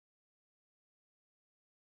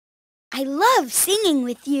I love singing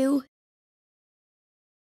with you.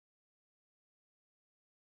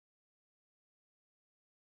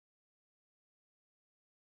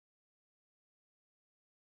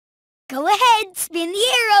 Go ahead, spin the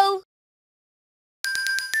arrow.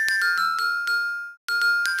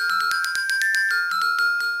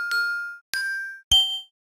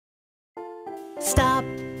 Stop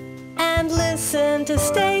and listen to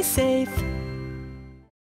stay safe.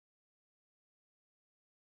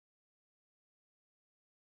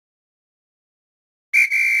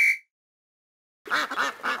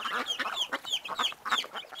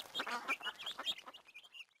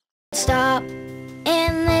 Stop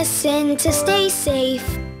and listen to stay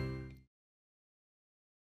safe.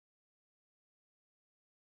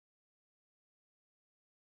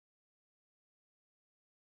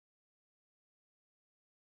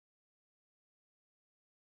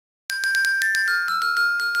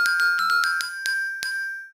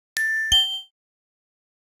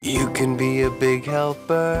 You can be a big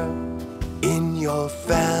helper in your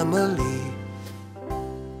family.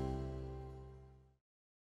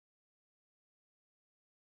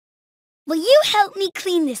 Will you help me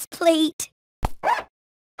clean this plate?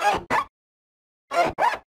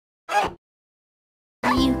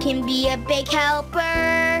 You can be a big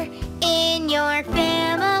helper in your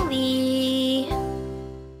family.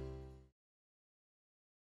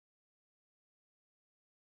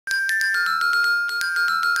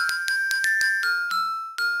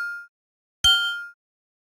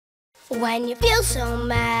 When you feel so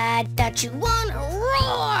mad that you wanna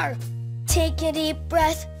roar, take a deep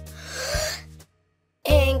breath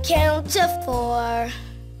and count to 4.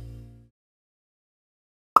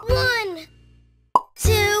 1,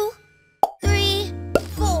 2, 3,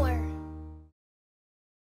 4.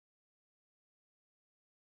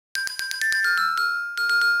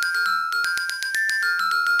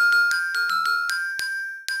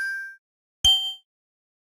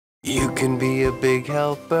 You can be a big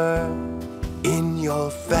helper in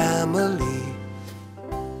your family.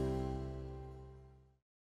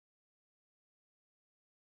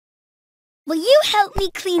 Will you help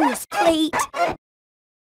me clean this plate?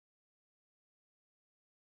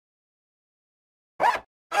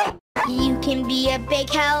 You can be a big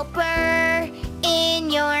helper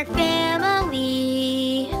in your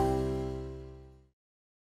family.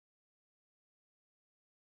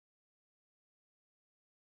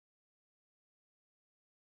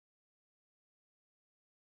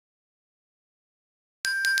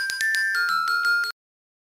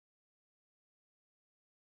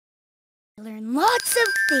 Learn lots of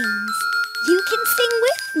things. You can sing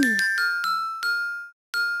with me.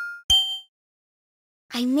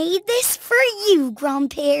 I made this for you,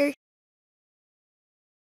 Grandpère.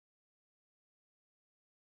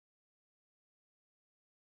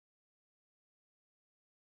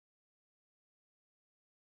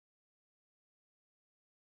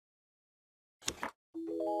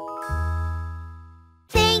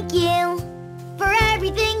 Thank you for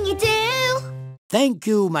everything you do. Thank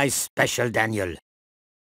you, my special Daniel.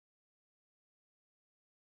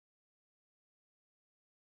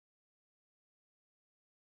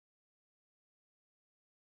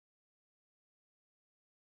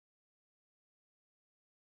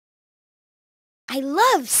 I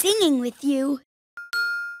love singing with you.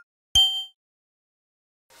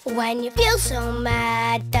 When you feel so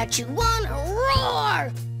mad that you wanna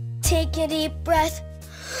roar, take a deep breath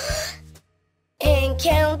and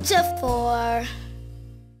count to 4.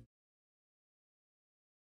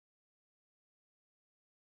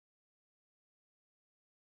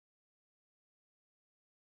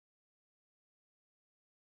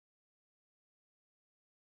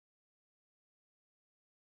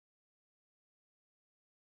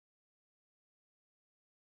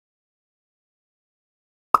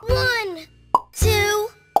 1, 2,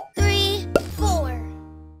 3, 4.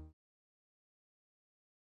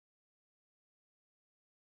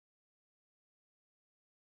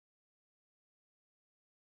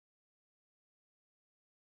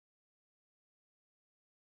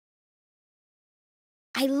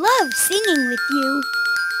 I love singing with you.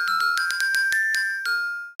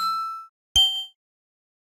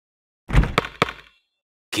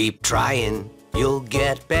 Keep trying, you'll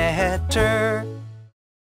get better.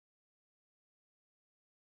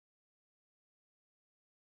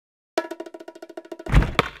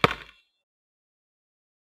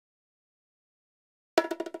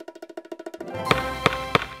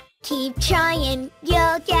 Keep trying,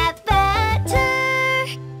 you'll get better.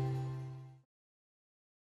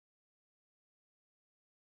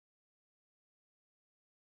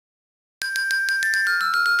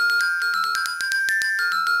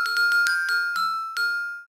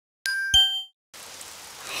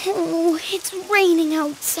 it's raining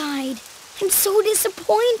outside. I'm so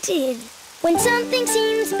disappointed. When something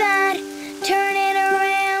seems bad, turn it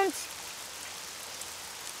around.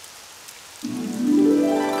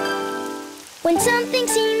 When something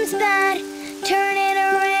seems bad, turn it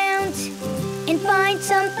around and find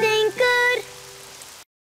something good.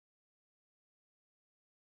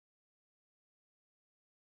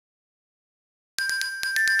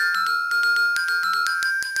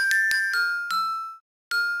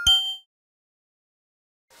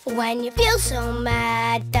 When you feel so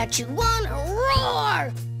mad that you want to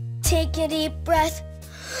roar, take a deep breath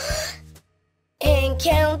and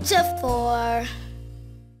count to 4.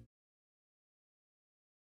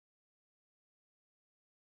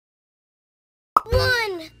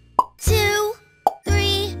 1, 2,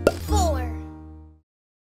 3, 4.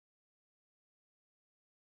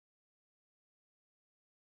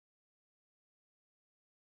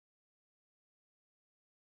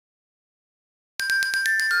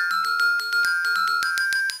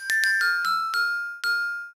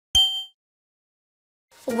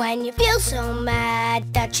 When you feel so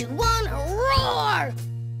mad that you want to roar,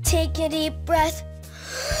 take a deep breath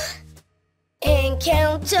and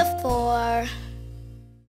count to 4.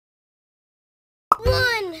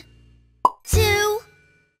 1, 2,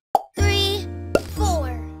 3,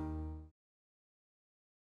 4.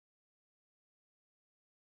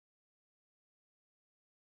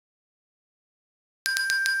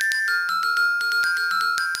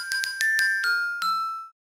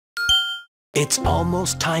 It's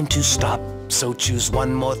almost time to stop, so choose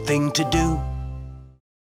one more thing to do.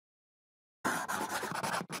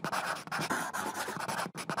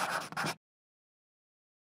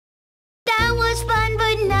 That was fun,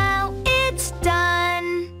 but now it's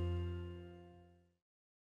done.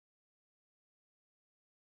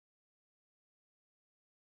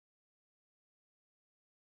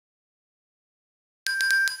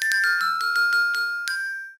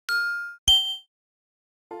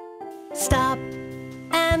 Stop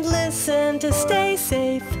and listen to stay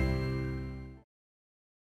safe.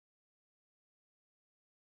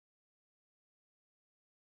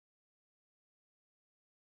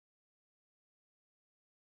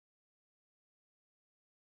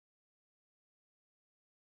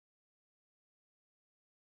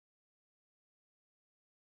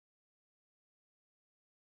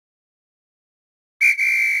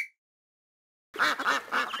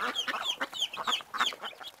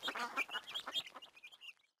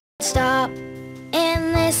 Stop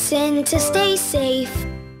and listen to stay safe.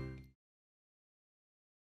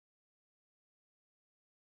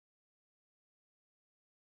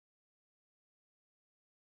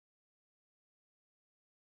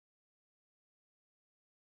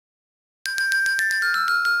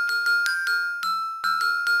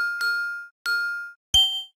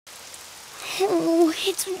 Oh,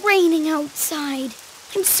 it's raining outside.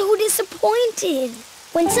 I'm so disappointed.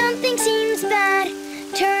 When something seems bad,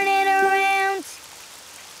 turn it around.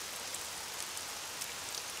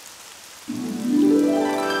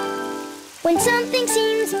 When something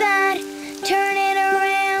seems bad, turn it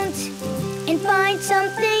around and find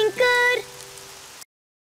something good.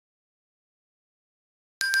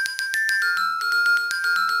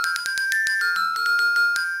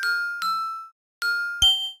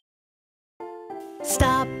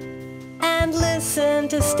 Stop and listen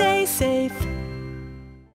to stay safe.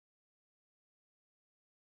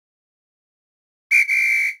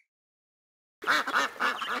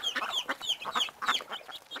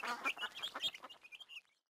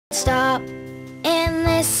 Stop and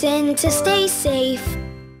listen to stay safe.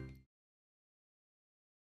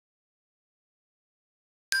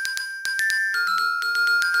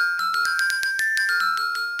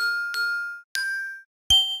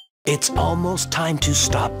 It's almost time to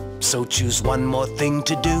stop, so choose one more thing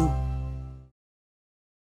to do.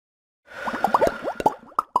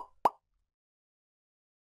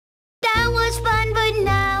 That was fun, but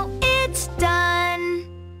now it's done.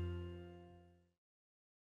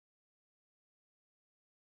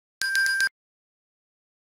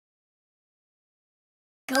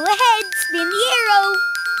 Go ahead, spin the arrow.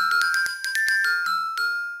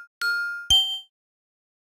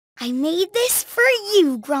 I made this for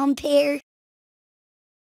you, Grandpere.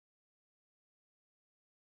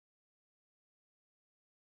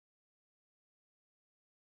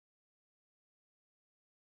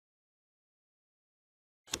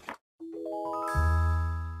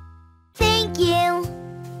 Thank you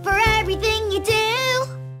for everything you do.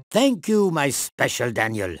 Thank you, my special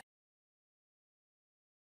Daniel.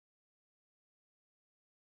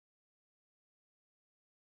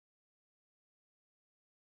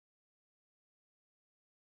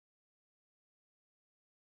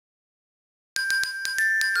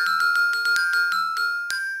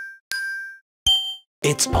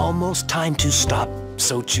 It's almost time to stop,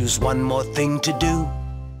 so choose one more thing to do.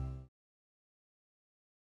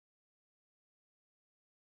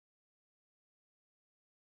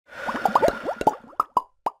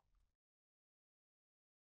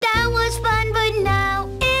 That was fun, but now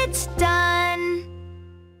it's done.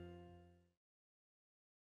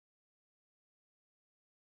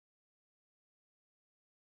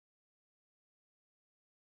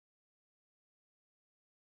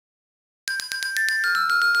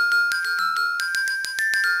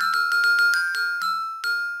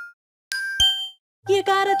 You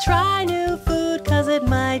gotta try new food 'cause it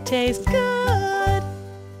might taste good.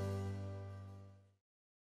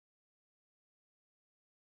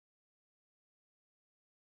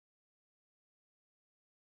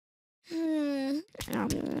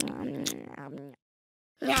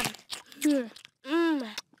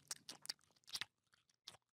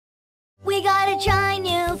 We gotta try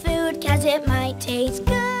new food 'cause it might taste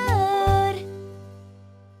good.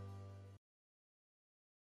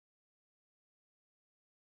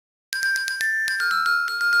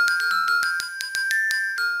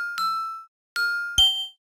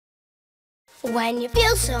 When you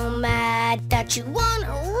feel so mad that you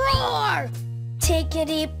wanna roar, take a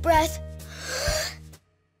deep breath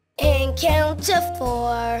and count to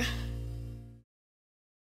 4.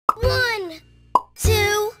 1,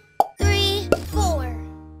 2, 3, 4.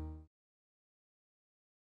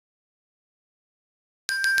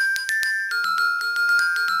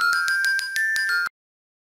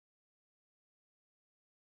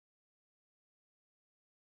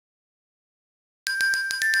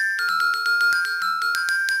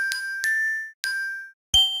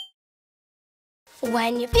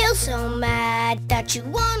 When you feel so mad that you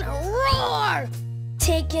wanna roar,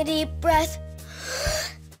 take a deep breath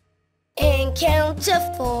and count to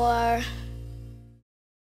 4.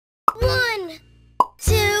 1,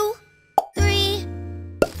 2, 3,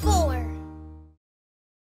 4.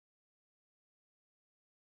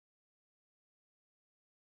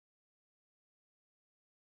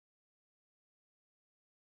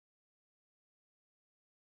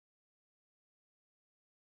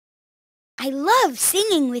 I love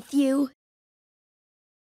singing with you.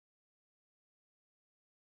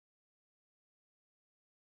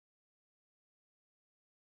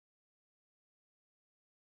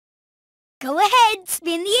 Go ahead,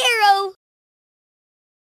 spin the arrow.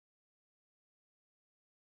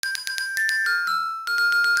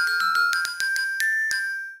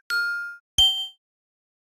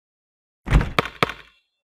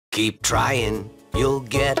 Keep trying, you'll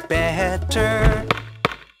get better.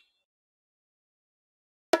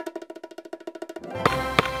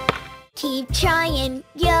 Keep trying,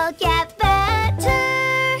 you'll get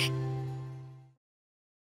better.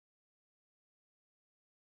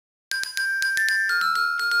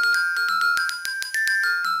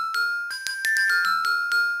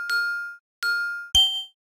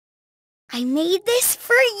 I made this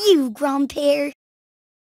for you, Grandpere.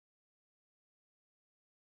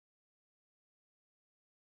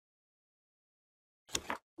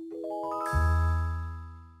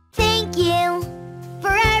 Thank you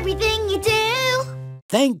for everything you do.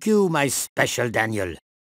 Thank you, my special Daniel.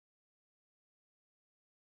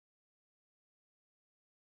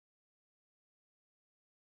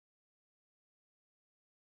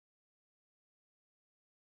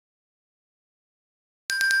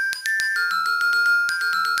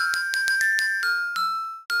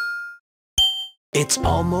 It's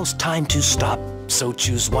almost time to stop, so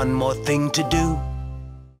choose one more thing to do.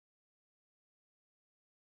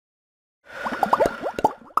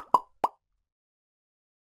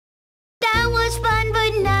 That was fun,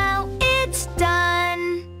 but now it's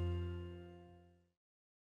done.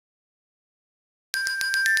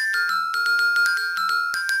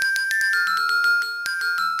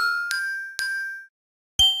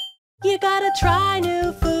 You gotta try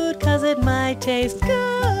new food 'cause it might taste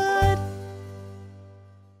good.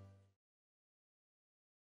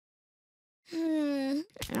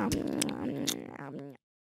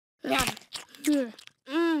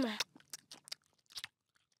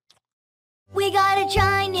 We gotta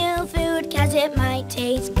try new food 'cause it might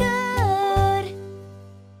taste good.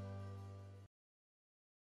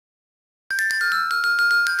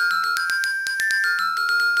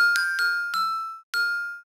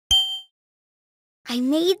 I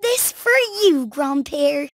made this for you,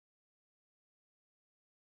 Grandpere.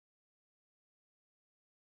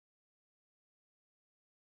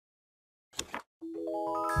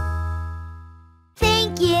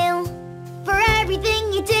 Thank you for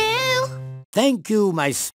everything you do. Thank you,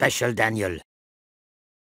 my special Daniel.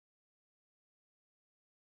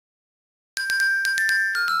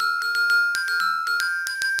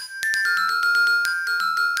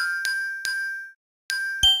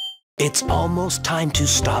 It's almost time to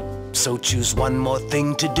stop, so choose one more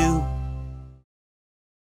thing to do.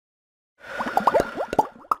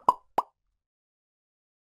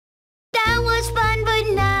 That was fun,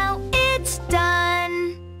 but now it's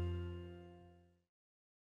done.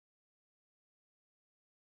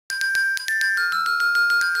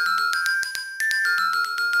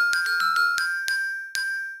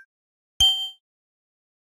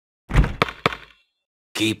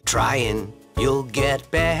 Keep trying, you'll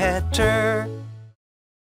get better.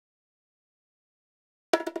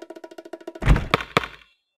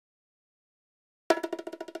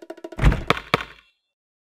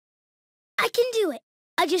 I can do it.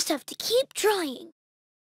 I just have to keep trying.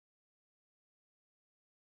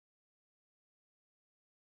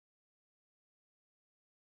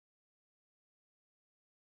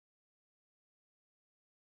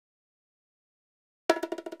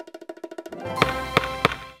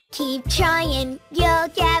 Keep trying, you'll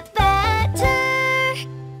get better.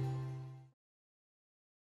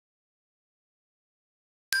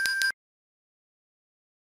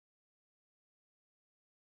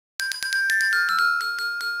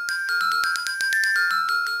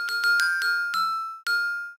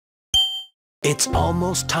 It's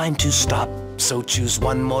almost time to stop, so choose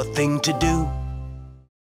one more thing to do.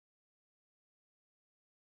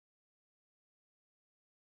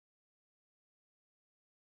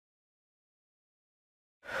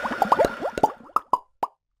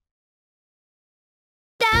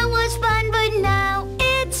 That was fun, but now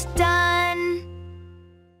it's done.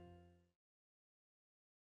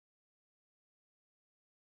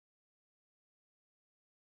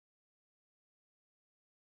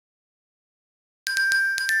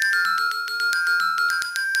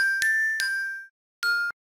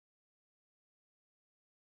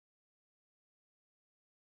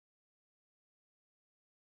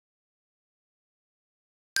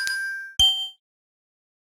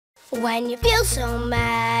 When you feel so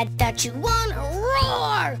mad that you wanna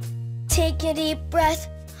roar, take a deep breath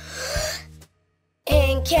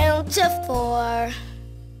and count to 4.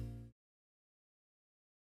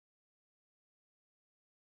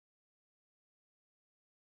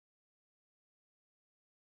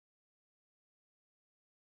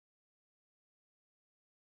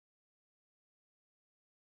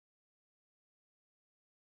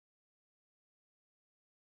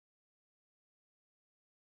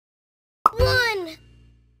 One,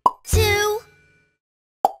 2,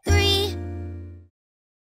 3.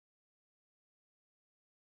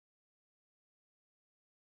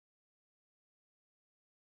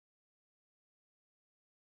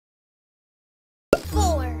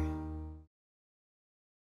 4.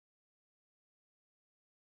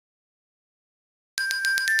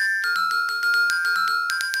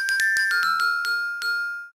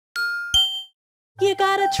 You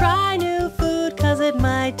gotta try new food 'cause it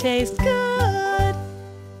might taste good.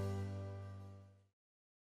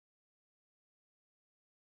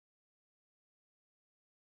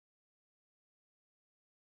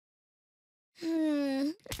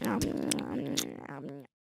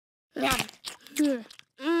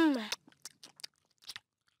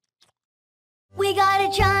 We gotta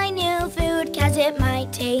try new food 'cause it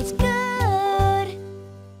might taste good.